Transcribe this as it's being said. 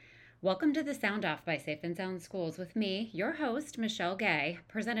Welcome to the Sound Off by Safe and Sound Schools with me, your host, Michelle Gay,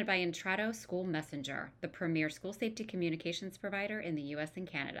 presented by Intrado School Messenger, the premier school safety communications provider in the U.S. and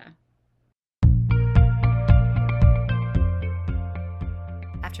Canada.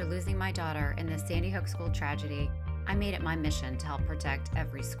 After losing my daughter in the Sandy Hook school tragedy, I made it my mission to help protect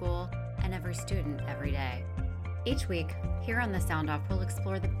every school and every student every day. Each week, here on the Sound Off, we'll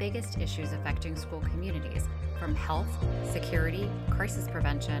explore the biggest issues affecting school communities, from health, security, crisis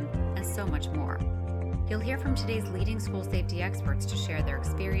prevention, and so much more. You'll hear from today's leading school safety experts to share their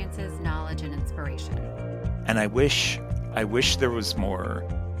experiences, knowledge, and inspiration. And I wish there was more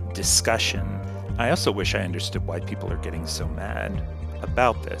discussion. I also wish I understood why people are getting so mad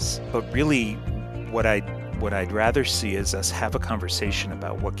about this. But really, what I'd rather see is us have a conversation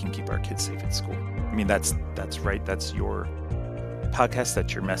about what can keep our kids safe at school. I mean, that's right. That's your podcast.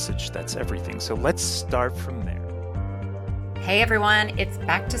 That's your message. That's everything. So let's start from there. Hey everyone, it's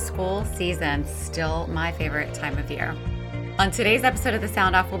back to school season, still my favorite time of year. On today's episode of The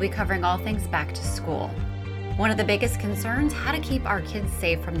Sound Off, we'll be covering all things back to school. One of the biggest concerns, how to keep our kids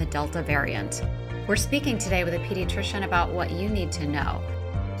safe from the Delta variant. We're speaking today with a pediatrician about what you need to know.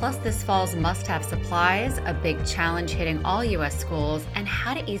 Plus this fall's must-have supplies, a big challenge hitting all U.S. schools, and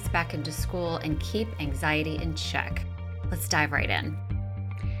how to ease back into school and keep anxiety in check. Let's dive right in.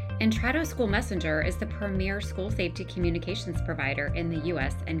 Intrado School Messenger is the premier school safety communications provider in the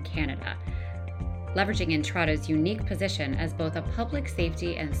U.S. and Canada, leveraging Intrado's unique position as both a public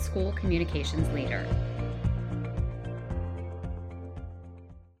safety and school communications leader.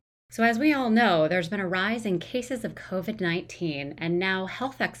 So as we all know, there's been a rise in cases of COVID-19, and now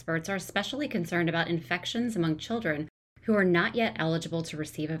health experts are especially concerned about infections among children who are not yet eligible to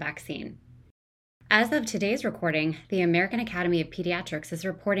receive a vaccine. As of today's recording, the American Academy of Pediatrics is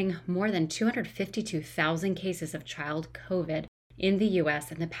reporting more than 252,000 cases of child COVID in the U.S.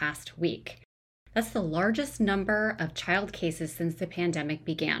 in the past week. That's the largest number of child cases since the pandemic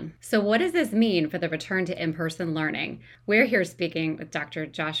began. So what does this mean for the return to in-person learning? We're here speaking with Dr.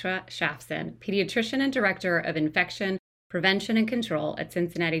 Joshua Shafson, pediatrician and director of infection prevention and control at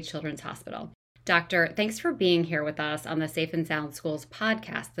Cincinnati Children's Hospital. Doctor, thanks for being here with us on the Safe and Sound Schools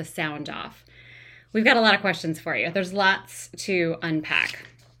podcast, The Sound Off. We've got a lot of questions for you. There's lots to unpack.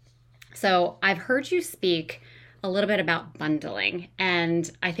 So I've heard you speak a little bit about bundling, and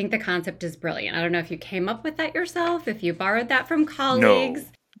I think the concept is brilliant. I don't know if you came up with that yourself, if you borrowed that from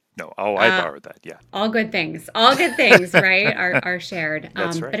colleagues. No. Oh, I borrowed that, yeah. All good things, right, are shared.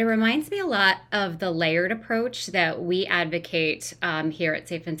 That's right. But it reminds me a lot of the layered approach that we advocate here at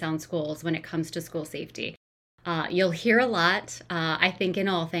Safe and Sound Schools when it comes to school safety. You'll hear a lot, I think, in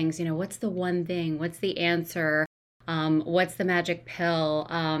all things, what's the one thing, what's the answer, what's the magic pill,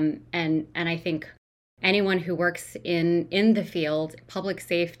 and I think anyone who works in the field, public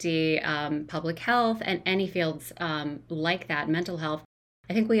safety, public health, and any fields like that, mental health,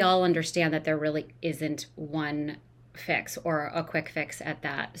 I think we all understand that there really isn't one fix or a quick fix at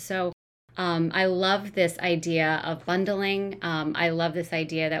that. So I love this idea of bundling. I love this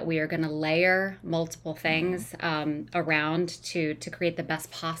idea that we are going to layer multiple things around to create the best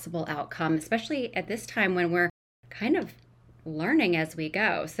possible outcome, especially at this time when we're kind of learning as we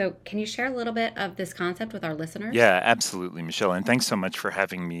go. So can you share a little bit of this concept with our listeners? Yeah, absolutely, Michelle. And thanks so much for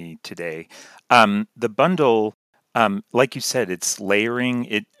having me today. The bundle, like you said, it's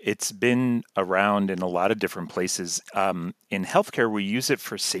layering. It's been around in a lot of different places. In healthcare, we use it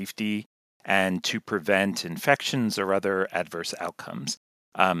for safety and to prevent infections or other adverse outcomes.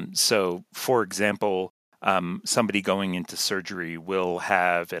 So, for example, somebody going into surgery will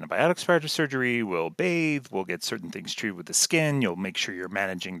have antibiotics prior to surgery, will bathe, will get certain things treated with the skin, you'll make sure you're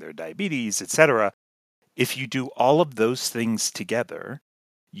managing their diabetes, etc. If you do all of those things together,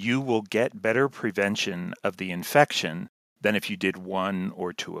 you will get better prevention of the infection than if you did one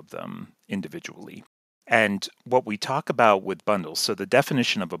or two of them individually. And what we talk about with bundles, so the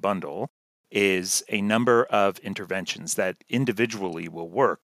definition of a bundle is a number of interventions that individually will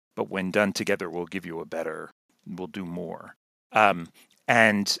work, but when done together will do more.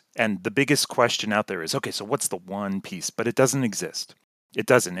 And the biggest question out there is, okay, so what's the one piece? But it doesn't exist. It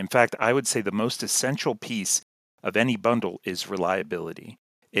doesn't. In fact, I would say the most essential piece of any bundle is reliability.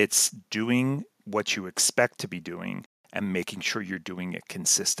 It's doing what you expect to be doing and making sure you're doing it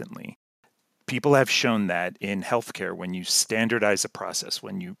consistently. People have shown that in healthcare, when you standardize a process,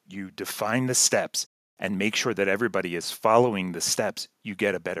 when you define the steps and make sure that everybody is following the steps, you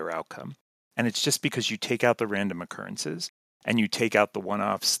get a better outcome. And it's just because you take out the random occurrences and you take out the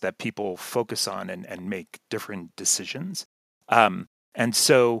one-offs that people focus on and make different decisions. And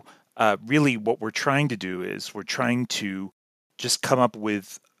so really what we're trying to do is we're trying to just come up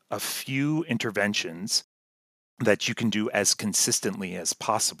with a few interventions that you can do as consistently as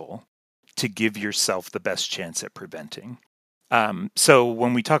possible to give yourself the best chance at preventing. So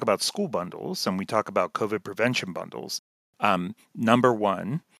when we talk about school bundles and we talk about COVID prevention bundles, number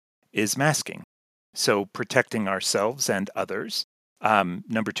one is masking. So protecting ourselves and others.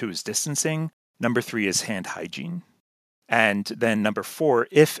 Number two is distancing. Number three is hand hygiene. And then number four,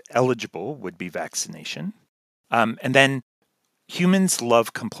 if eligible, would be vaccination. And then humans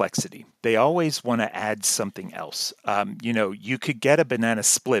love complexity. They always want to add something else. You could get a banana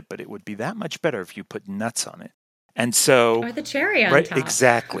split, but it would be that much better if you put nuts on it. And so, Or the cherry on right, top.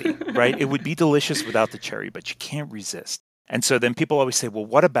 exactly, right. It would be delicious without the cherry, but you can't resist. And so then people always say, well,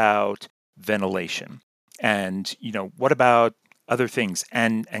 what about ventilation? And, what about other things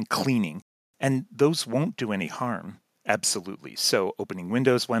and cleaning? And those won't do any harm. Absolutely. So opening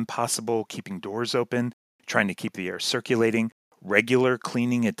windows when possible, keeping doors open, trying to keep the air circulating, regular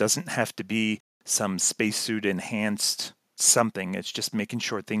cleaning. It doesn't have to be some spacesuit enhanced something. It's just making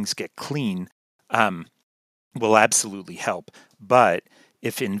sure things get clean. Will absolutely help. But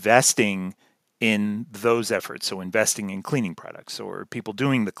if investing in those efforts, so investing in cleaning products or people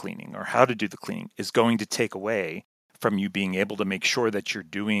doing the cleaning or how to do the cleaning is going to take away from you being able to make sure that you're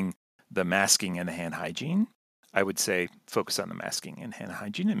doing the masking and the hand hygiene, I would say focus on the masking and hand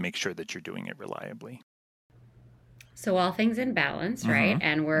hygiene and make sure that you're doing it reliably. So all things in balance, right? Mm-hmm.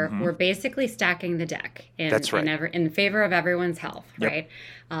 And we're Mm-hmm. we're basically stacking the deck That's right. in favor of everyone's health, Yep. right?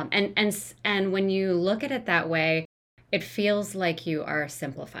 And when you look at it that way, it feels like you are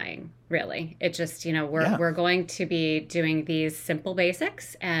simplifying. Really, it just we're Yeah. we're going to be doing these simple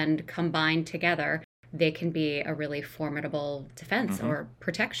basics, and combined together, they can be a really formidable defense Mm-hmm. or Yep.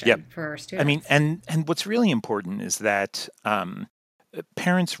 protection for our I mean, students. and what's really important is that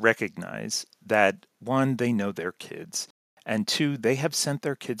parents recognize that one, they know their kids, and two, they have sent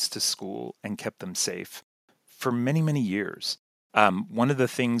their kids to school and kept them safe for many, many years. One of the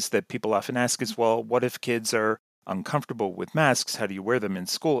things that people often ask is, well, what if kids are uncomfortable with masks? How do you wear them in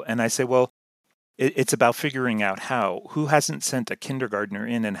school? And I say, well, it's about figuring out how. Who hasn't sent a kindergartner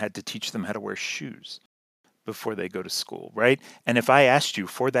in and had to teach them how to wear shoes before they go to school, right? And if I asked you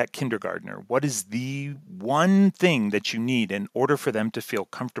for that kindergartner, what is the one thing that you need in order for them to feel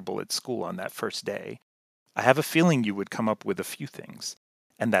comfortable at school on that first day? I have a feeling you would come up with a few things,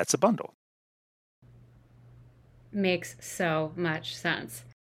 and that's a bundle. Makes so much sense.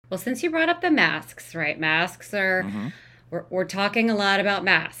 Well, since you brought up the masks, right? Masks are Hmm. we're talking a lot about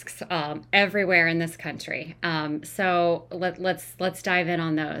masks everywhere in this country. So let's dive in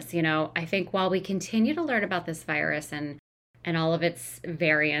on those. I think while we continue to learn about this virus and all of its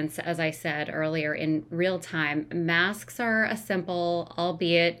variants, as I said earlier, in real time, masks are a simple,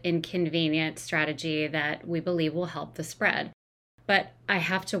 albeit inconvenient, strategy that we believe will help the spread. But I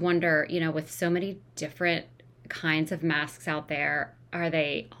have to wonder, with so many different kinds of masks out there, are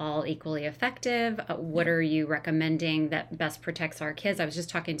they all equally effective? What Yeah. are you recommending that best protects our kids? I was just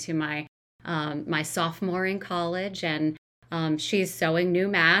talking to my sophomore in college, and she's sewing new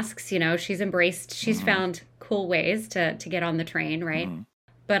masks. She's Hmm. found cool ways to get on the train, right? Hmm.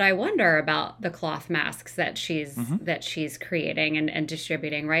 But I wonder about the cloth masks Hmm. that she's creating and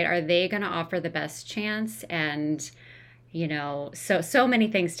distributing, right? Are they going to offer the best chance? And so many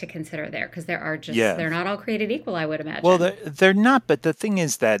things to consider there, because Yeah. they're not all created equal, I would Well, imagine. they're not, but the thing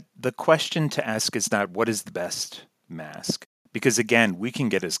is that the question to ask is not what is the best mask? Because again, we can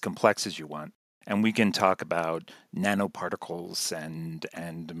get as complex as you want, and we can talk about nanoparticles and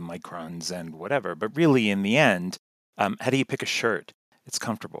microns and whatever. But really, in the end, how do you pick a shirt? It's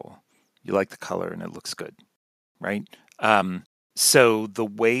comfortable. You like the color and it looks good, right? Um, so the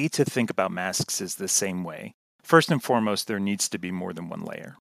way to think about masks is the same way. First and foremost, there needs to be more than one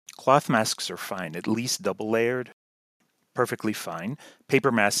layer. Cloth masks are fine, at least double layered, perfectly fine.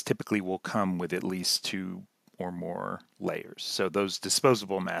 Paper masks typically will come with at least two or more layers. So those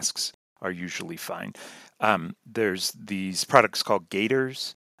disposable masks are usually fine. There's these products called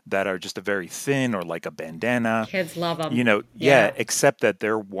gaiters that are just a very thin or like a bandana, Kids love them. yeah, Yeah. except that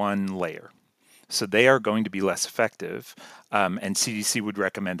they're one layer. So they are going to be less effective. And CDC would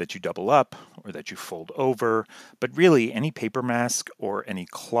recommend that you double up or that you fold over. But really, any paper mask or any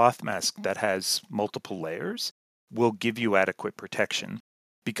cloth mask that has multiple layers will give you adequate protection.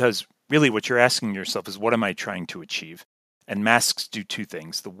 Because really, what you're asking yourself is, what am I trying to achieve? And masks do two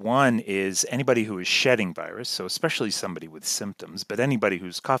things. The one is anybody who is shedding virus, so especially somebody with symptoms, but anybody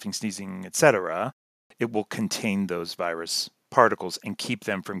who's coughing, sneezing, etc., it will contain those virus particles and keep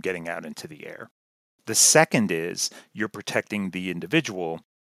them from getting out into the air. The second is you're protecting the individual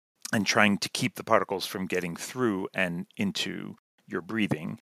and trying to keep the particles from getting through and into your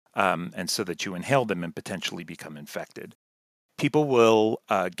breathing. and so that you inhale them and potentially become infected. People will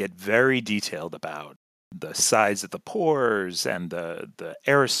get very detailed about the size of the pores and the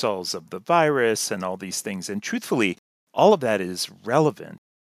aerosols of the virus and all these things. And truthfully, all of that is relevant,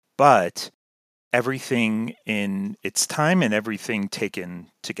 but everything in its time and everything taken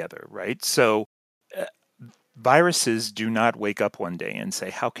together, right? So uh, viruses do not wake up one day and say,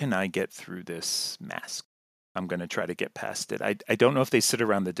 how can I get through this mask? I'm going to try to get past it. I don't know if they sit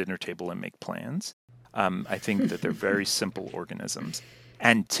around the dinner table and make plans. I think that they're very simple organisms.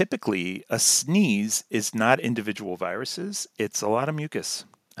 And typically, a sneeze is not individual viruses, it's a lot of mucus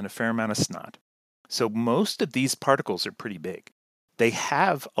and a fair amount of snot. So most of these particles are pretty big. They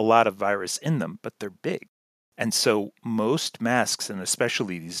have a lot of virus in them, but they're big. And so most masks, and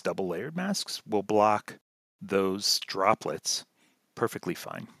especially these double layered masks, will block those droplets perfectly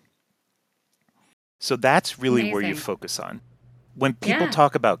fine. So that's really where you Amazing. focus on. When people Yeah.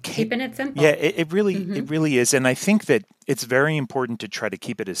 talk about Keeping it yeah, simple. it really is. And I think that it's very important to try to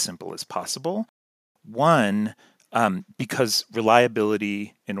keep it as simple as possible. One, because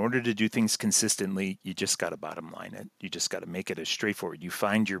reliability, in order to do things consistently, you just got to bottom line it. You just got to make it as straightforward. You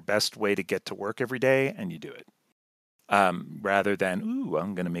find your best way to get to work every day and you do it. Rather than, ooh,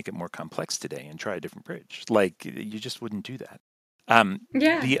 I'm going to make it more complex today and try a different bridge. Like, you just wouldn't do that.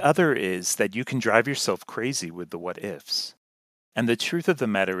 Yeah. The other is that you can drive yourself crazy with the what ifs. And the truth of the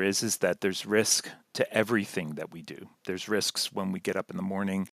matter is that there's risk to everything that we do. There's risks when we get up in the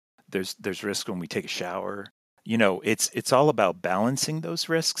morning. There's risk when we take a shower. It's all about balancing those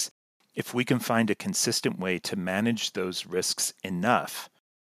risks. If we can find a consistent way to manage those risks enough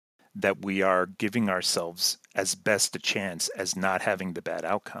that we are giving ourselves as best a chance as not having the bad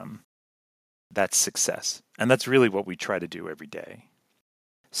outcome, that's success. And that's really what we try to do every day.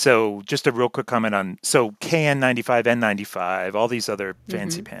 So just a real quick comment on KN95, N95, all these other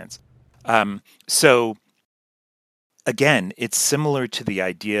fancy Mm-hmm. pants. So again, it's similar to the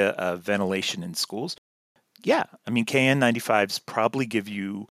idea of ventilation in schools. Yeah, I mean KN95s probably give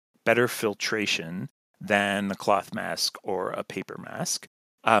you better filtration than a cloth mask or a paper mask.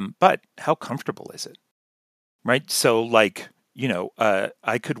 But how comfortable is it? Right? So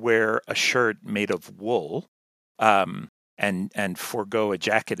I could wear a shirt made of wool, um, and forego a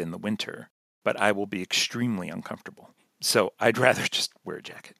jacket in the winter, but I will be extremely uncomfortable. So I'd rather just wear a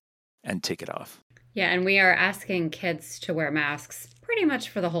jacket and take it off. Yeah, and we are asking kids to wear masks pretty much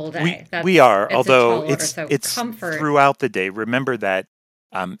for the whole We day. we That's are, it's a although tall order. it's So it's comfort. throughout the day. Remember that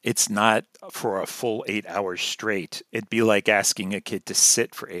it's not for a full 8 hours straight. It'd be like asking a kid to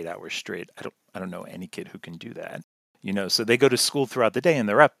sit for 8 hours straight. I don't know any kid who can do that. So they go to school throughout the day and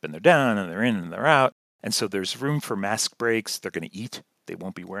they're up and they're down and they're in and they're out. And so there's room for mask breaks. They're going to eat. They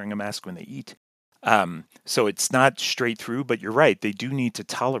won't be wearing a mask when they eat. So it's not straight through, but you're right. They do need to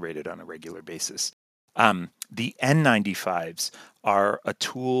tolerate it on a regular basis. The N95s are a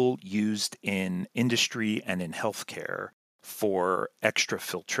tool used in industry and in healthcare for extra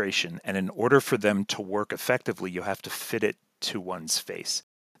filtration. And in order for them to work effectively, you have to fit it to one's face.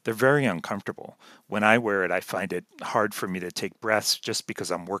 They're very uncomfortable. When I wear it, I find it hard for me to take breaths just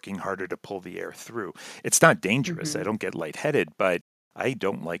because I'm working harder to pull the air through. It's not dangerous. I Mm-hmm. don't get lightheaded, but I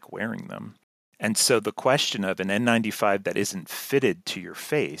don't like wearing them. And so the question of an N95 that isn't fitted to your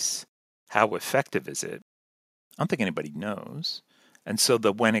face, how effective is it? I don't think anybody knows. And so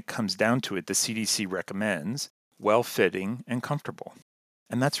when it comes down to it, the CDC recommends well-fitting and comfortable.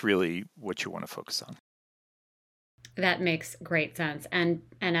 And that's really what you want to focus on. That makes great sense. And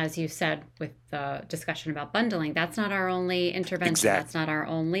as you said with the discussion about bundling, that's not our only intervention. That's Exactly. not our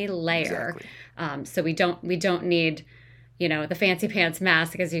only layer. Exactly. So we don't need, the fancy pants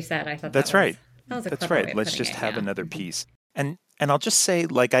mask, as you said. I thought that That's was right. that was a That's clever right. way of Let's putting just it. have Yeah. another Mhm. piece. And I'll just say,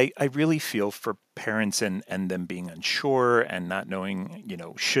 like, I really feel for parents and them being unsure and not knowing,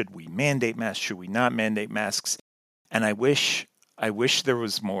 should we mandate masks? Should we not mandate masks? And I wish there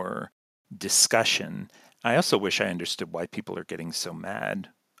was more discussion. I also wish I understood why people are getting so mad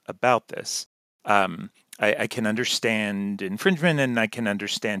about this. Um, I can understand infringement and I can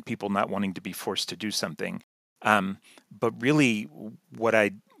understand people not wanting to be forced to do something. But really, what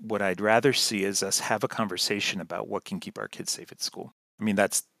I'd rather see is us have a conversation about what can keep our kids safe at school. I mean,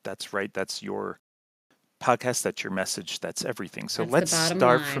 that's right. That's your podcast. That's your message. That's everything. So That's the let's bottom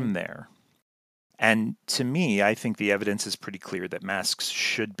start from line. there. And to me, I think the evidence is pretty clear that masks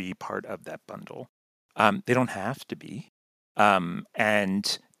should be part of that bundle. They don't have to be.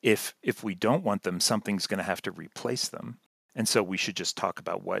 And if we don't want them, something's going to have to replace them. And so we should just talk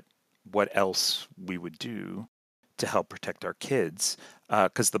about what else we would do to help protect our kids.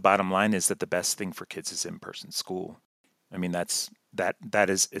 Because the bottom line is that the best thing for kids is in-person school. I mean, that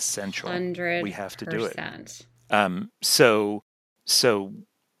is essential. We have to do it. 100%. So, so,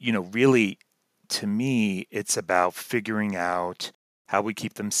 really, to me, it's about figuring out how we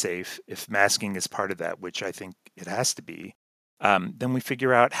keep them safe. If masking is part of that, which I think it has to be, then we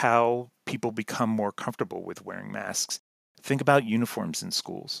figure out how people become more comfortable with wearing masks. Think about uniforms in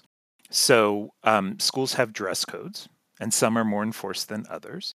schools. So, schools have dress codes, and some are more enforced than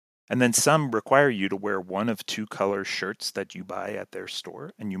others. And then some require you to wear one of two color shirts that you buy at their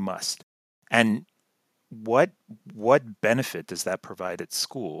store, and you must. And what what benefit does that provide at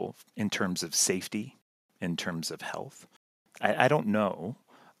school in terms of safety, in terms of health? I don't know.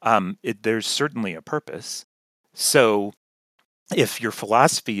 There's certainly a purpose. So if your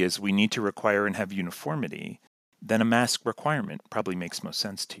philosophy is we need to require and have uniformity, then a mask requirement probably makes most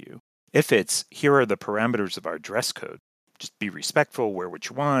sense to you. If it's here are the parameters of our dress code, just be respectful, wear what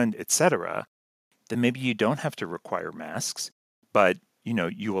you want, etc., then maybe you don't have to require masks, but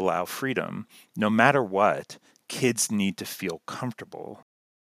you allow freedom. No matter what, kids need to feel comfortable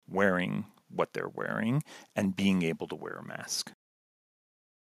wearing what they're wearing and being able to wear a mask.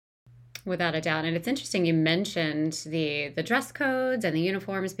 Without a doubt. And it's interesting you mentioned the dress codes and the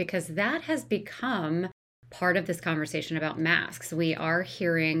uniforms because that has become part of this conversation about masks. We are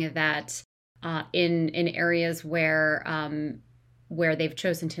hearing that in areas where they've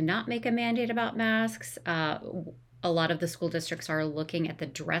chosen to not make a mandate about masks, a lot of the school districts are looking at the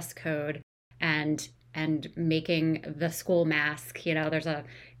dress code and making the school mask. There's a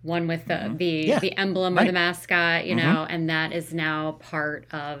one with Yeah, the emblem or right. the mascot, Hmm. and that is now part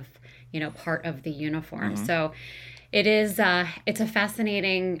of the uniform. Hmm. So it's a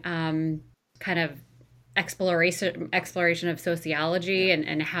fascinating kind of exploration of sociology Yep.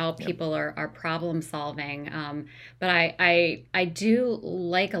 and how Yep. people are problem solving. But I do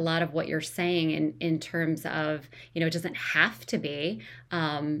like a lot of what you're saying in terms of it doesn't have to be.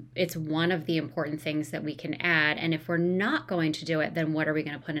 It's one of the important things that we can add. And if we're not going to do it, then what are we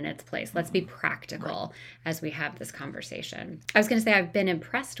going to put in its place? Let's be Hmm. Right. practical as we have this conversation. I was going to say I've been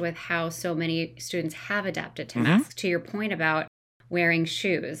impressed with how so many students have adapted to Hmm. masks. To your point about wearing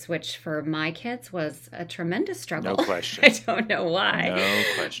shoes, which for my kids was a tremendous No struggle. I question. don't know why. No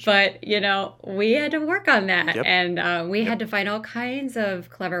question. But, we had to work on that. Yep. And we Yep. had to find all kinds of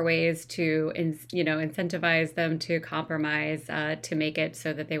clever ways to, incentivize them to compromise to make it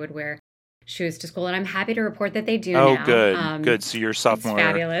so that they would wear shoes to school. And I'm happy to report that they do Oh, now. good. Good. So your It's sophomore,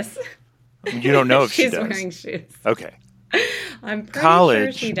 fabulous. you don't know if she She's does. wearing shoes. Okay. I'm pretty sure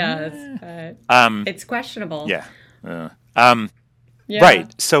College. she does, but Um, it's questionable. yeah. Uh, um, Yeah.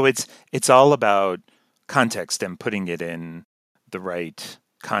 right. So it's all about context and putting it in the right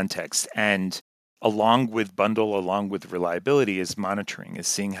context. And along with reliability is monitoring, is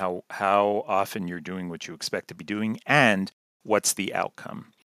seeing how often you're doing what you expect to be doing and what's the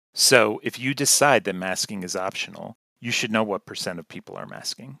outcome. So if you decide that masking is optional, you should know what percent of people are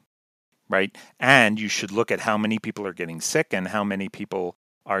masking, right? And you should look at how many people are getting sick and how many people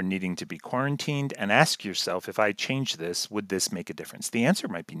are needing to be quarantined and ask yourself, if I change this, would this make a difference? The answer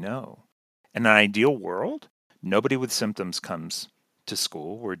might be no. In an ideal world, nobody with symptoms comes to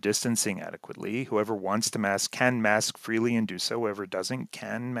school. We're distancing adequately. Whoever wants to mask can mask freely and do so. Whoever doesn't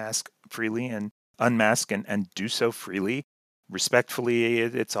can mask freely and unmask and do so freely. Respectfully,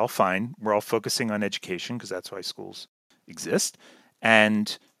 it's all fine. We're all focusing on education because that's why schools exist.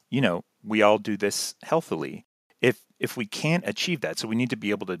 And, we all do this healthily. If we can't achieve that, so we need to be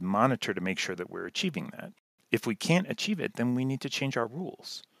able to monitor to make sure that we're achieving that. If we can't achieve it, then we need to change our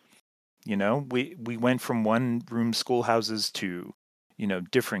rules. We went from one room schoolhouses to,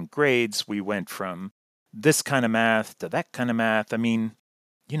 different grades. We went from this kind of math to that kind of math. I mean,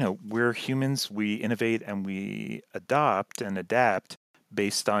 we're humans, we innovate and we adopt and adapt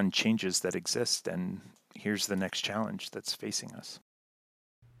based on changes that exist. And here's the next challenge that's facing us.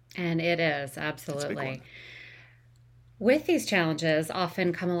 And it is, It's a big one. absolutely. With these challenges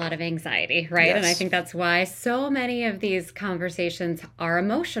often come a lot of anxiety, right? And I Yes. think that's why so many of these conversations are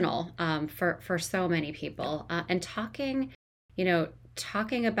emotional for so many Yep. people. And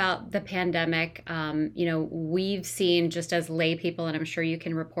talking about the pandemic, we've seen just as lay people, and I'm sure you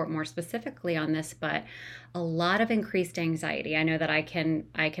can report more specifically on this, but a lot of increased anxiety. I know that I can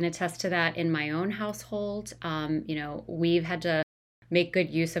attest to that in my own household. We've had to make good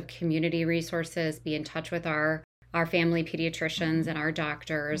use of community resources, be in touch with our family pediatricians Hmm. and our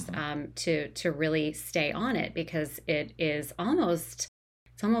doctors Hmm. to really stay on it because it's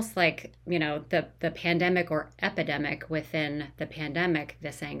almost like the pandemic or epidemic within the pandemic,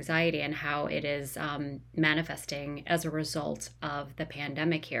 this anxiety and how it is manifesting as a result of the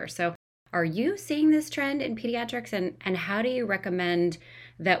pandemic here. So Are you seeing this trend in pediatrics? And how do you recommend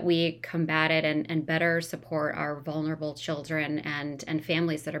that we combat it and better support our vulnerable children and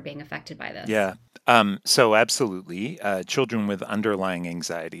families that are being affected by this? Yeah. So absolutely, children with underlying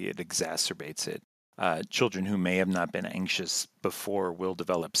anxiety, it exacerbates it. Children who may have not been anxious before will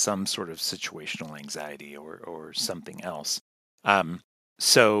develop some sort of situational anxiety or something else. Um,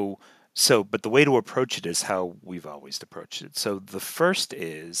 so but the way to approach it is how we've always approached it. So the first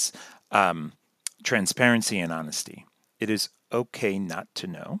is um, transparency and honesty. It is okay not to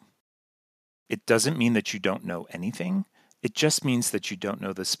know. It doesn't mean that you don't know anything. It just means that you don't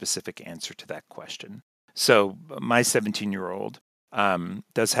know the specific answer to that question. So, my 17-year-old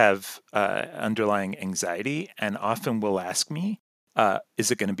does have underlying anxiety and often will ask me, is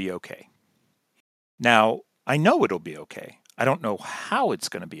it going to be okay? Now, I know it'll be okay. I don't know how it's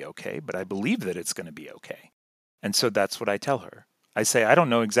going to be okay, but I believe that it's going to be okay. And so that's what I tell her. I say, I don't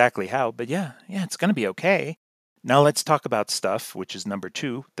know exactly how, but yeah, it's going to be okay. Now let's talk about stuff, which is number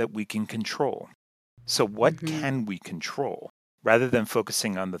two, that we can control. So, what Hmm. can we control rather than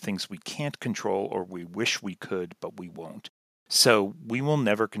focusing on the things we can't control or we wish we could, but we won't? So, we will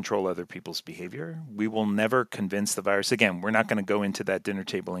never control other people's behavior. We will never convince the virus. Again, we're not going to go into that dinner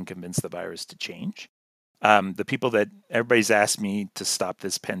table and convince the virus to change. The people that everybody's asked me to stop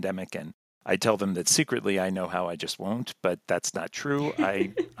this pandemic, and I tell them that secretly I know how, I just won't, but that's not true.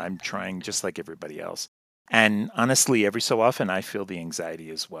 I'm trying just like everybody else. And honestly, every so often I feel the anxiety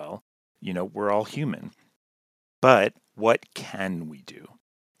as well. We're all human. But what can we do?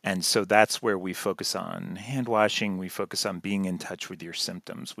 And so that's where we focus on hand washing, we focus on being in touch with your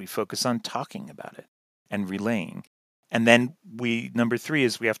symptoms, we focus on talking about it and relaying. And then number three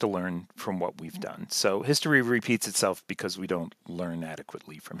is we have to learn from what we've done. So history repeats itself because we don't learn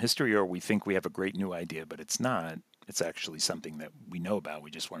adequately from history, or we think we have a great new idea, but it's not. It's actually something that we know about.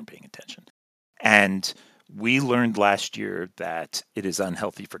 We just weren't paying attention. And we learned last year that it is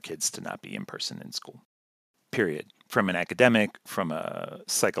unhealthy for kids to not be in person in school, period. From an academic, from a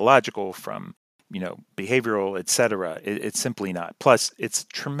psychological, from behavioral, etc. It's simply not. Plus, it's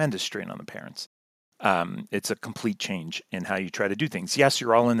tremendous strain on the parents. It's a complete change in how you try to do things. Yes,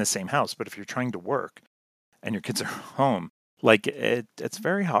 you're all in the same house, but if you're trying to work and your kids are home, like it's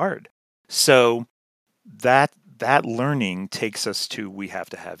very hard. So that learning takes us to, we have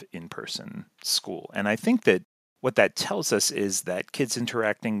to have in-person school. And I think that what that tells us is that kids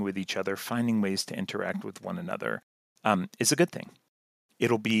interacting with each other, finding ways to interact with one another, is a good thing.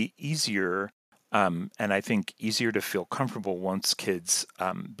 It'll be easier, and I think easier to feel comfortable once kids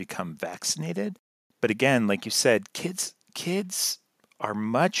become vaccinated. But again, like you said, kids are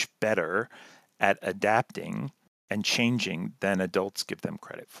much better at adapting and changing than adults give them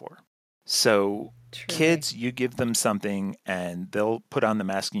credit for. So Truly. kids, you give them something and they'll put on the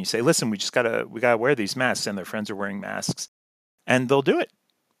mask and you say, listen, we gotta wear these masks, and their friends are wearing masks, and they'll do it.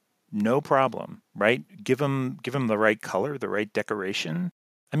 No problem, right? Give them the right color, the right decoration.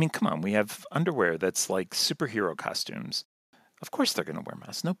 I mean, come on, we have underwear that's like superhero costumes. Of course they're gonna wear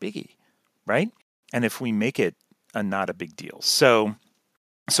masks, no biggie, right? And if we make it not a big deal. So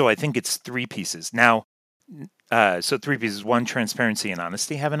I think it's three pieces. Now, so three pieces: one, transparency and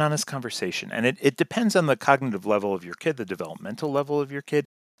honesty. Have an honest conversation. And it depends on the cognitive level of your kid, the developmental level of your kid,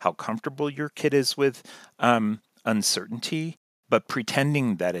 how comfortable your kid is with uncertainty. But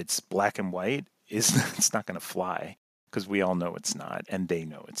pretending that it's black and white is it's not going to fly, because we all know it's not, and they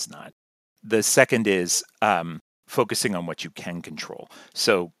know it's not. The second is focusing on what you can control.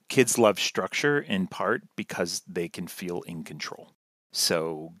 So kids love structure in part because they can feel in control.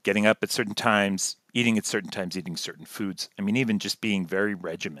 So getting up at certain times, eating certain foods. I mean, even just being very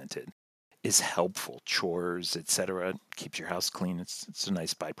regimented is helpful. Chores, etc., keeps your house clean. It's a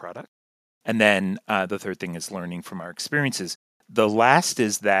nice byproduct. And then the third thing is learning from our experiences. The last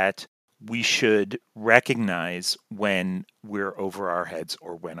is that we should recognize when we're over our heads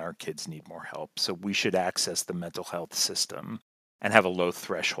or when our kids need more help. So we should access the mental health system and have a low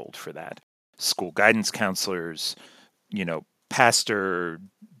threshold for that. School guidance counselors, pastor,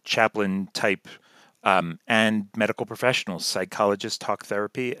 chaplain type, and medical professionals, psychologists, talk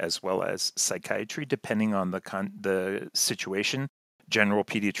therapy, as well as psychiatry, depending on the situation. General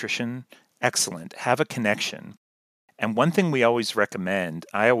pediatrician, excellent. Have a connection. And one thing I always recommend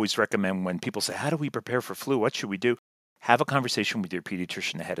when people say, how do we prepare for flu? What should we do? Have a conversation with your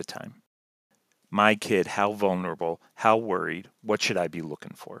pediatrician ahead of time. My kid, how vulnerable, how worried, what should I be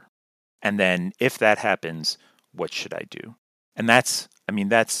looking for? And then if that happens, what should I do? And that's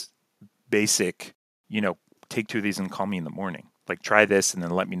basic, you know, take two of these and call me in the morning. Like, try this and then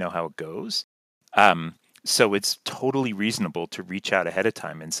let me know how it goes. Um, so it's totally reasonable to reach out ahead of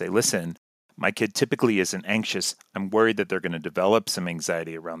time and say, listen, My kid typically isn't anxious. I'm worried that they're going to develop some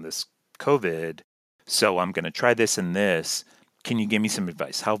anxiety around this COVID. So I'm going to try this and this. Can you give me some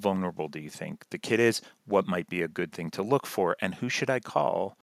advice? How vulnerable do you think the kid is? What might be a good thing to look for? And who should I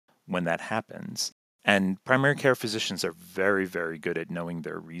call when that happens? And primary care physicians are very, very good at knowing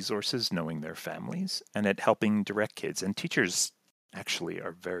their resources, knowing their families, and at helping direct kids. And teachers actually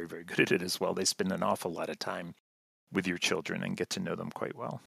are very, very good at it as well. They spend an awful lot of time with your children and get to know them quite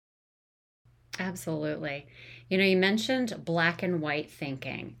well. Absolutely. You mentioned black and white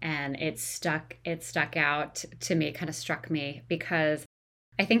thinking, and it stuck out to me, kind of struck me because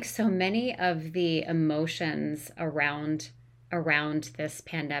I think so many of the emotions around this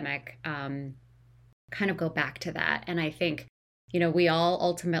pandemic kind of go back to that. And I think, we all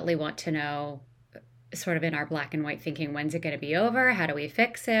ultimately want to know, sort of in our black and white thinking, when's it going to be over? How do we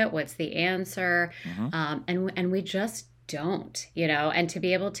fix it? What's the answer? Hmm. And we just don't, and to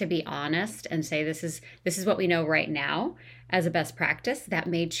be able to be honest and say this is what we know right now as a best practice. That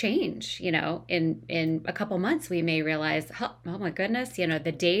may change, in a couple months. We may realize, oh my goodness,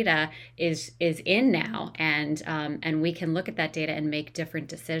 the data is in now, and we can look at that data and make different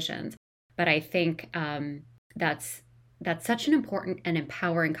decisions. But I think that's that's such an important and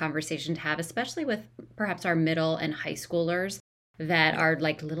empowering conversation to have, especially with perhaps our middle and high schoolers that are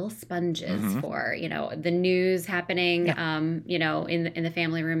like little sponges Hmm. for, the news happening, Yeah. in the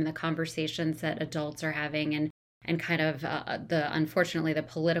family room, and the conversations that adults are having, and kind of the unfortunately the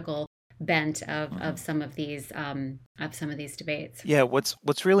political bent Hmm. of some of these debates. Yeah,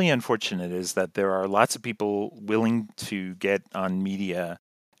 what's really unfortunate is that there are lots of people willing to get on media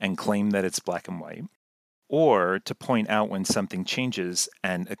and claim that it's black and white, or to point out when something changes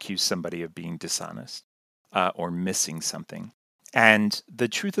and accuse somebody of being dishonest or missing something. And the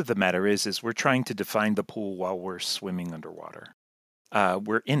truth of the matter is we're trying to define the pool while we're swimming underwater.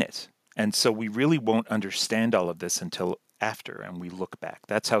 We're in it, and so we really won't understand all of this until after, and we look back.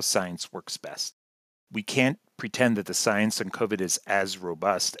 That's how science works best. We can't pretend that the science on COVID is as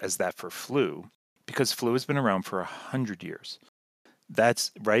robust as that for flu, because flu has been around for 100 years.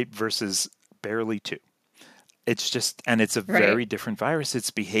 That's right, versus barely two. It's just, and it's a very Right. different virus.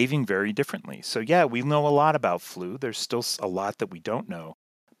 It's behaving very differently. So, yeah, we know a lot about flu. There's still a lot that we don't know,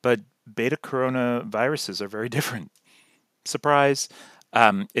 but beta coronaviruses are very different. Surprise.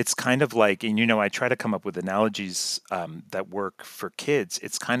 It's kind of like, and I try to come up with analogies that work for kids.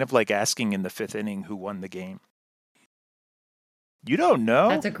 It's kind of like asking in the fifth inning who won the game. You don't know.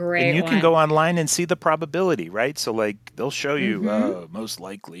 That's a And great you can go one. online and see the probability, right? So, like, they'll show you, Mm-hmm. most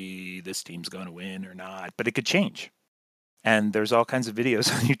likely this team's going to win or not, but it could change. And there's all kinds of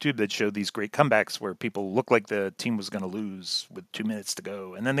videos on YouTube that show these great comebacks where people look like the team was going to lose with 2 minutes to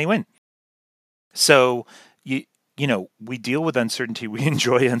go, and then they win. So, you, we deal with uncertainty. We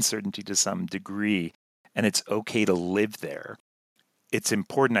enjoy uncertainty to some degree, and it's okay to live there. It's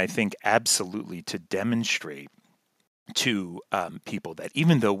important, I think, absolutely to demonstrate to people that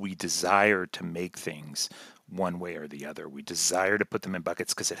even though we desire to make things one way or the other, we desire to put them in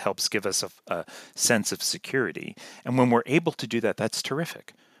buckets because it helps give us a sense of security. And when we're able to do that, that's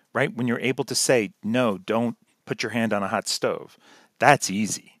terrific, right? When you're able to say, no, don't put your hand on a hot stove, that's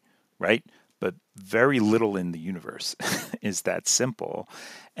easy, right? But very little in the universe is that simple.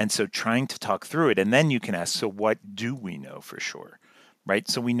 And so trying to talk through it, and then you can ask, so what do we know for sure? Right?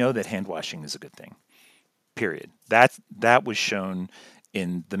 So we know that hand washing is a good thing, period. That was shown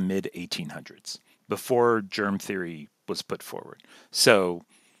in the mid 1800s before germ theory was put forward. So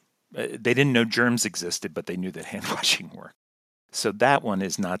they didn't know germs existed, but they knew that hand washing worked. So that one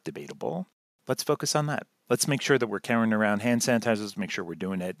is not debatable. Let's focus on that. Let's make sure that we're carrying around hand sanitizers, make sure we're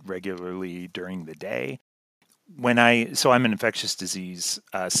doing it regularly during the day. So I'm an infectious disease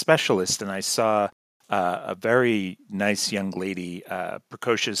specialist, and I saw a very nice young lady,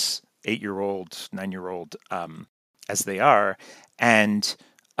 precocious 8-year-old, 9-year-old, as they are, and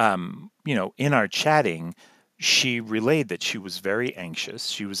in our chatting, she relayed that she was very anxious.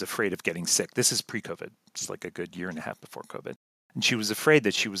 She was afraid of getting sick. This is pre-COVID. It's like a good year and a half before COVID, and she was afraid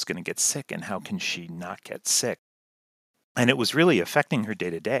that she was going to get sick. And how can she not get sick? And it was really affecting her day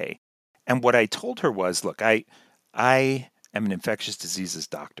to day. And what I told her was, look, I am an infectious diseases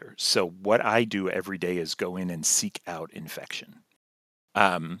doctor. So what I do every day is go in and seek out infection.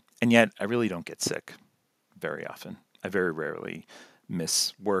 And yet I really don't get sick very often. I very rarely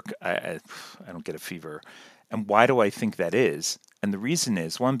miss work. I don't get a fever. And why do I think that is? And the reason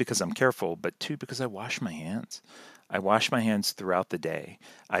is, one, because I'm careful, but two, because I wash my hands. I wash my hands throughout the day.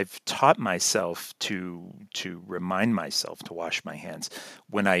 I've taught myself to remind myself to wash my hands.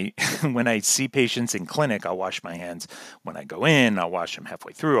 When I when I see patients in clinic, I'll wash my hands. When I go in, I'll wash them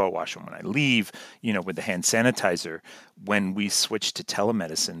halfway through. I'll wash them when I leave, with the hand sanitizer. When we switched to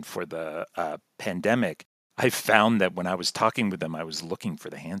telemedicine for the pandemic, I found that when I was talking with them, I was looking for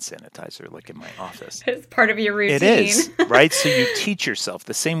the hand sanitizer, like in my office. It's part of your routine. It is, right? So you teach yourself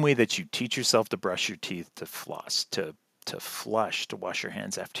the same way that you teach yourself to brush your teeth, to floss, to flush, to wash your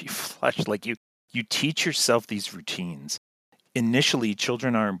hands after you flush. Like you teach yourself these routines. Initially,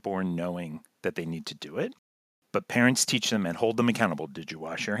 children aren't born knowing that they need to do it, but parents teach them and hold them accountable. Did you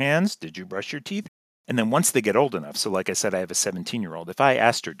wash your hands? Did you brush your teeth? And then once they get old enough, so like I said, I have a 17-year-old. If I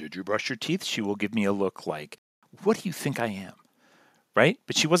asked her, did you brush your teeth? She will give me a look like, what do you think I am? Right?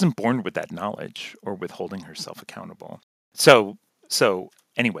 But she wasn't born with that knowledge or with holding herself accountable. So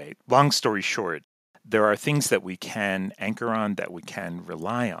anyway, long story short, there are things that we can anchor on, that we can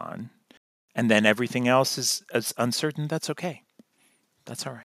rely on. And then everything else is uncertain. That's okay. That's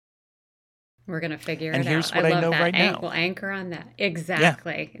all right. We're going to figure And it here's out. what I love know that. right now. We'll anchor on that.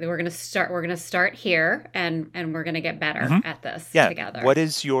 Exactly. We're going to start here and we're going to get better at this together. What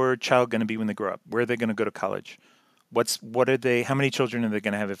is your child going to be when they grow up? Where are they going to go to college? How many children are they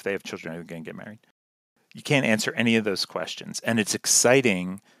going to have if they have children? Are they going to get married? You can't answer any of those questions. And it's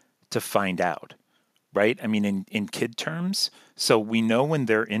exciting to find out, right? I mean, in kid terms, so we know when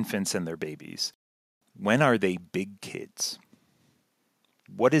they're infants and they're babies. When are they big kids?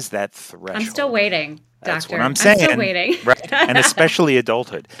 What is that threshold? I'm still waiting, That's doctor. what I'm saying. I'm still waiting. Right? And especially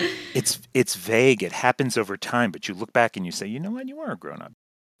adulthood. It's vague. It happens over time, but you look back and you say, you know what? You are a grown-up.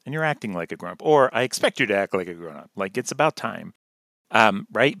 And you're acting like a grown-up. Or I expect you to act like a grown-up. Like it's about time.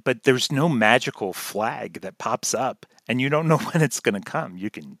 Right? But there's no magical flag that pops up and you don't know when it's going to come. You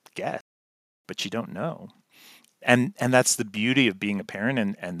can guess, but you don't know. And that's the beauty of being a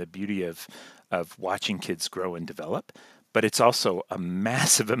parent and the beauty of watching kids grow and develop. But it's also a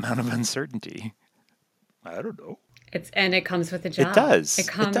massive amount of uncertainty. I don't know. It comes with the job. It does. It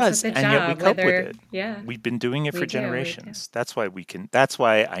comes with the job. And yet we cope with it. Yeah. We've been doing it for generations. That's why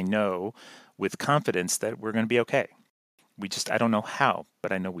I know with confidence that we're going to be okay. I don't know how,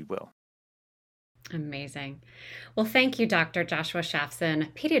 but I know we will. Amazing. Well, thank you, Dr. Joshua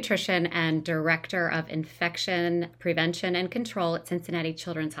Shafson, pediatrician and director of infection prevention and control at Cincinnati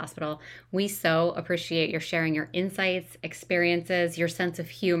Children's Hospital. We so appreciate your sharing your insights, experiences, your sense of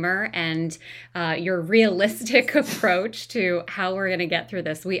humor, and your realistic approach to how we're going to get through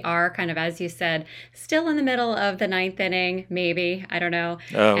this. We are kind of, as you said, still in the middle of the 9th inning, maybe. I don't know.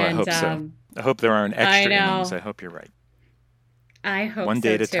 Oh, I hope so. I hope there aren't extra innings. I hope you're right. I hope One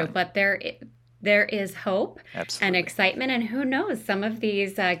day at a too. time. But there is hope and excitement. And who knows, some of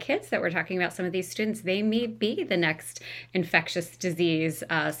these kids that we're talking about, some of these students, they may be the next infectious disease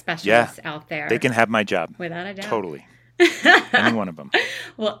specialists out there. They can have my job. Without a doubt. Totally. Any one of them.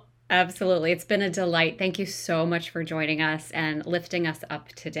 Well, absolutely. It's been a delight. Thank you so much for joining us and lifting us up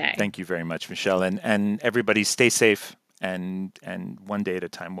today. Thank you very much, Michelle. And everybody stay safe. And one day at a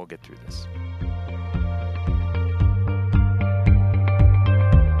time, we'll get through this.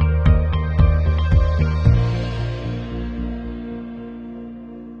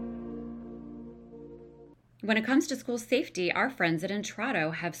 When it comes to school safety, our friends at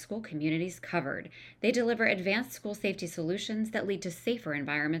Entrado have school communities covered. They deliver advanced school safety solutions that lead to safer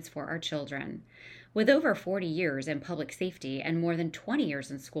environments for our children. With over 40 years in public safety and more than 20 years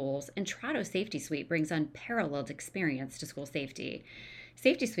in schools, Entrado Safety Suite brings unparalleled experience to school safety.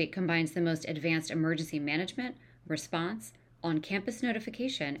 Safety Suite combines the most advanced emergency management, response, on-campus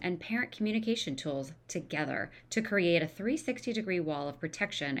notification, and parent communication tools together to create a 360-degree wall of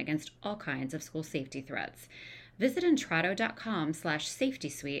protection against all kinds of school safety threats. Visit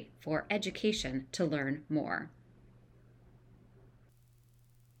entrado.com/safetysuite for education to learn more.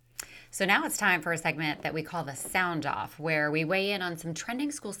 So now it's time for a segment that we call the Sound Off, where we weigh in on some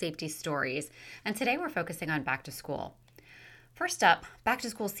trending school safety stories. And today we're focusing on back to school. First up, back to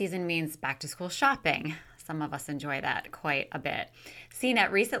school season means back to school shopping. Some of us enjoy that quite a bit.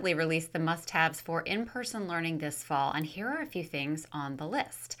 CNET recently released the must-haves for in-person learning this fall, and here are a few things on the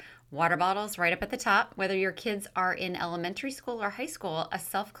list. Water bottles right up at the top. Whether your kids are in elementary school or high school, a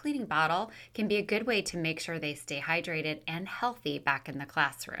self-cleaning bottle can be a good way to make sure they stay hydrated and healthy back in the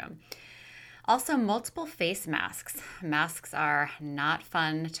classroom. Also, multiple face masks. Masks are not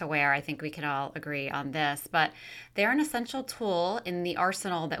fun to wear. I think we can all agree on this, but they're an essential tool in the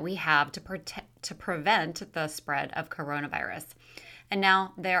arsenal that we have to prevent the spread of coronavirus. And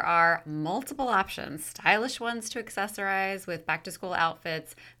now there are multiple options, stylish ones to accessorize with back to school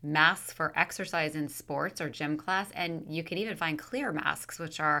outfits, masks for exercise in sports or gym class, and you can even find clear masks,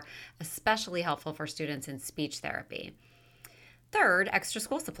 which are especially helpful for students in speech therapy. Third, extra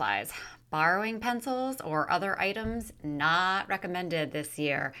school supplies. Borrowing pencils or other items not recommended this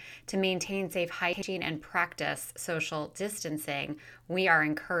year. To maintain safe hygiene and practice social distancing, we are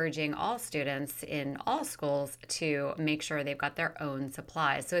encouraging all students in all schools to make sure they've got their own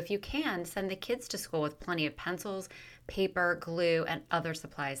supplies. So if you can, send the kids to school with plenty of pencils, paper, glue, and other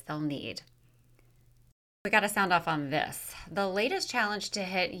supplies they'll need. We got to sound off on this. The latest challenge to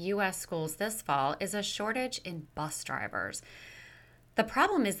hit U.S. schools this fall is a shortage in bus drivers. The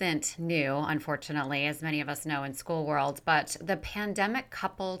problem isn't new, unfortunately, as many of us know in school world, but the pandemic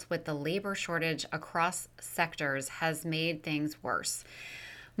coupled with the labor shortage across sectors has made things worse.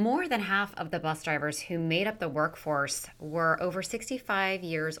 More than half of the bus drivers who made up the workforce were over 65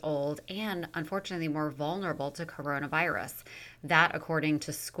 years old and unfortunately more vulnerable to coronavirus. That according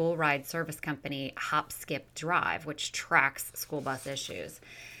to school ride service company Hop Skip Drive, which tracks school bus issues.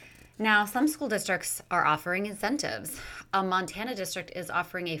 Now, some school districts are offering incentives. A Montana district is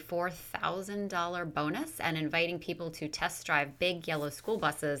offering a $4,000 bonus and inviting people to test drive big yellow school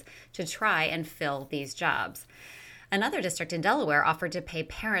buses to try and fill these jobs. Another district in Delaware offered to pay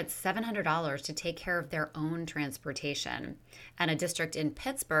parents $700 to take care of their own transportation. And a district in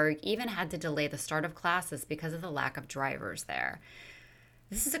Pittsburgh even had to delay the start of classes because of the lack of drivers there.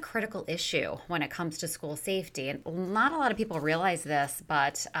 This is a critical issue when it comes to school safety. And not a lot of people realize this,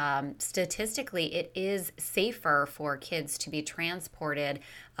 but statistically, it is safer for kids to be transported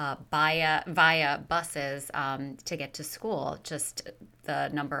via buses to get to school. Just the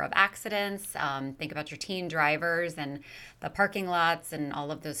number of accidents, think about your teen drivers and the parking lots and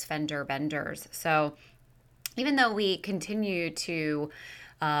all of those fender benders. So even though we continue to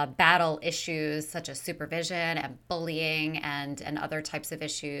battle issues such as supervision and bullying and other types of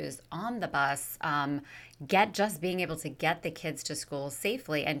issues on the bus, being able to get the kids to school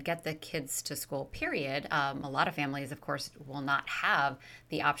safely and get the kids to school, period. A lot of families, of course, will not have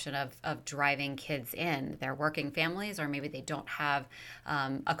the option of driving kids in. They're working families, or maybe they don't have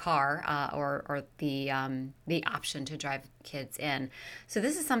a car or the option to drive kids in. So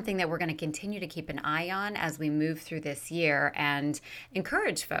this is something that we're going to continue to keep an eye on as we move through this year and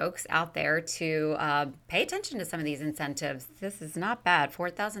encourage folks out there to pay attention to some of these incentives. This is not bad.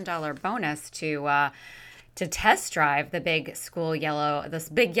 $4,000 bonus to test drive this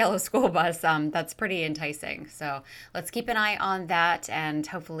big yellow school bus. That's pretty enticing. So let's keep an eye on that and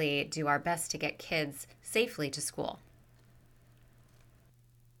hopefully do our best to get kids safely to school.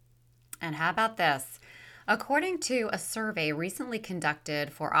 And how about this? According to a survey recently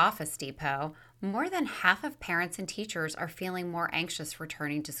conducted for Office Depot, more than half of parents and teachers are feeling more anxious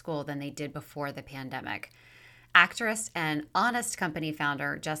returning to school than they did before the pandemic. Actress and Honest Company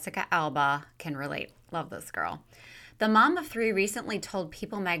founder Jessica Alba can relate. Love this girl. The mom of three recently told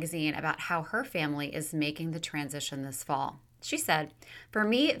People magazine about how her family is making the transition this fall. She said, "For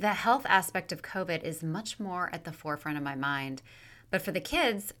me, the health aspect of COVID is much more at the forefront of my mind. But for the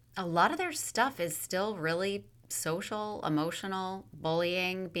kids, a lot of their stuff is still really social, emotional,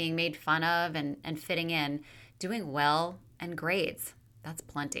 bullying, being made fun of and fitting in, doing well, and grades. That's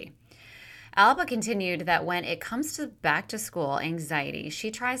plenty." Alba continued that when it comes to back to school anxiety, she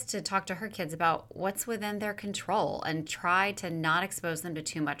tries to talk to her kids about what's within their control and try to not expose them to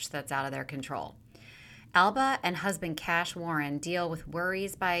too much that's out of their control. Alba and husband Cash Warren deal with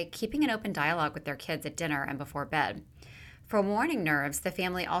worries by keeping an open dialogue with their kids at dinner and before bed. For morning nerves, the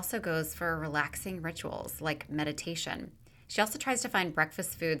family also goes for relaxing rituals like meditation. She also tries to find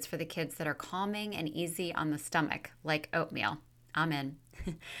breakfast foods for the kids that are calming and easy on the stomach, like oatmeal. I'm in.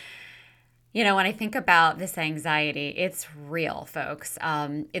 When I think about this anxiety, it's real, folks.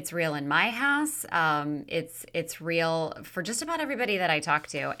 It's real in my house. It's real for just about everybody that I talk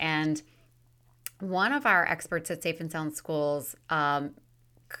to. And one of our experts at Safe and Sound Schools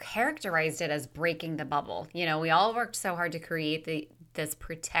characterized it as breaking the bubble. We all worked so hard to create this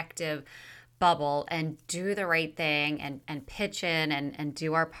protective bubble and do the right thing and pitch in and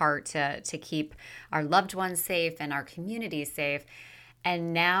do our part to keep our loved ones safe and our community safe.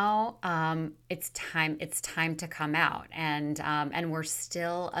 And now it's time to come out, and we're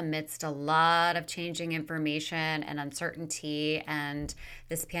still amidst a lot of changing information and uncertainty, and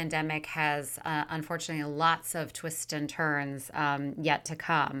this pandemic has unfortunately lots of twists and turns yet to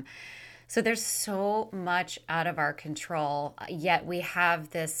come. So there's so much out of our control, yet we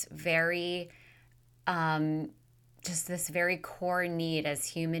have this very just this very core need as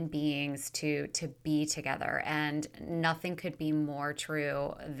human beings to be together, and nothing could be more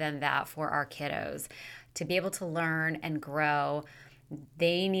true than that for our kiddos. To be able to learn and grow,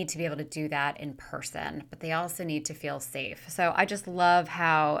 they need to be able to do that in person, but they also need to feel safe. So I just love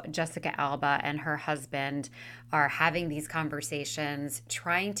how Jessica Alba and her husband are having these conversations,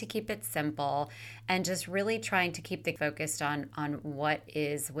 trying to keep it simple and just really trying to keep the focused on what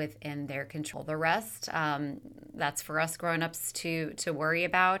is within their control. The rest, that's for us grown-ups to worry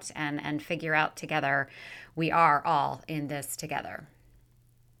about and figure out together. We are all in this together.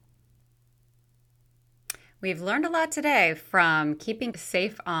 We've learned a lot today, from keeping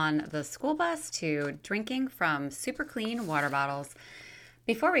safe on the school bus to drinking from super clean water bottles.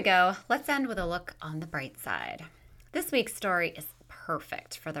 Before we go, let's end with a look on the bright side. This week's story is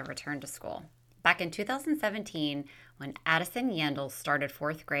perfect for the return to school. Back in 2017, when Addison Yandel started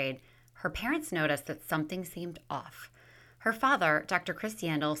fourth grade, her parents noticed that something seemed off. Her father, Dr. Chris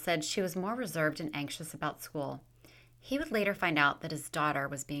Yandel, said she was more reserved and anxious about school. He would later find out that his daughter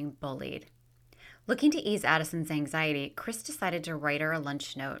was being bullied. Looking to ease Addison's anxiety, Chris decided to write her a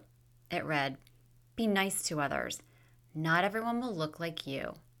lunch note. It read, "Be nice to others. Not everyone will look like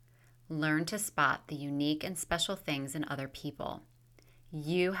you. Learn to spot the unique and special things in other people.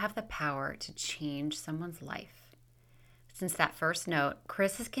 You have the power to change someone's life." Since that first note,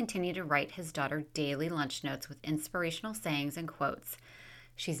 Chris has continued to write his daughter daily lunch notes with inspirational sayings and quotes.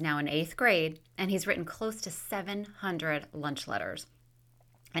 She's now in 8th grade, and he's written close to 700 lunch letters.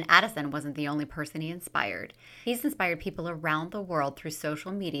 And Addison wasn't the only person he inspired. He's inspired people around the world through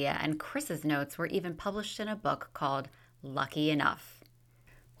social media, and Chris's notes were even published in a book called Lucky Enough.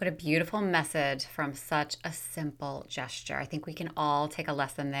 What a beautiful message from such a simple gesture. I think we can all take a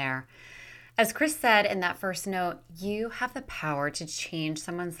lesson there. As Chris said in that first note, you have the power to change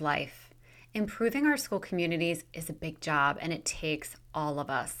someone's life. Improving our school communities is a big job, and it takes all of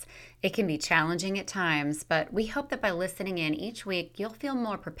us. It can be challenging at times, but we hope that by listening in each week, you'll feel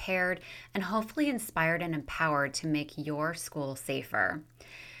more prepared and hopefully inspired and empowered to make your school safer.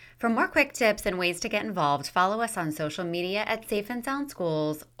 For more quick tips and ways to get involved, follow us on social media at Safe and Sound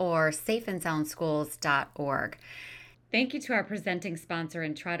Schools or safeandsoundschools.org. Thank you to our presenting sponsor,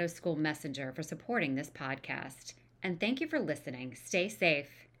 Intrado School Messenger, for supporting this podcast. And thank you for listening. Stay safe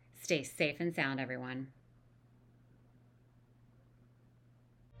and sound, everyone.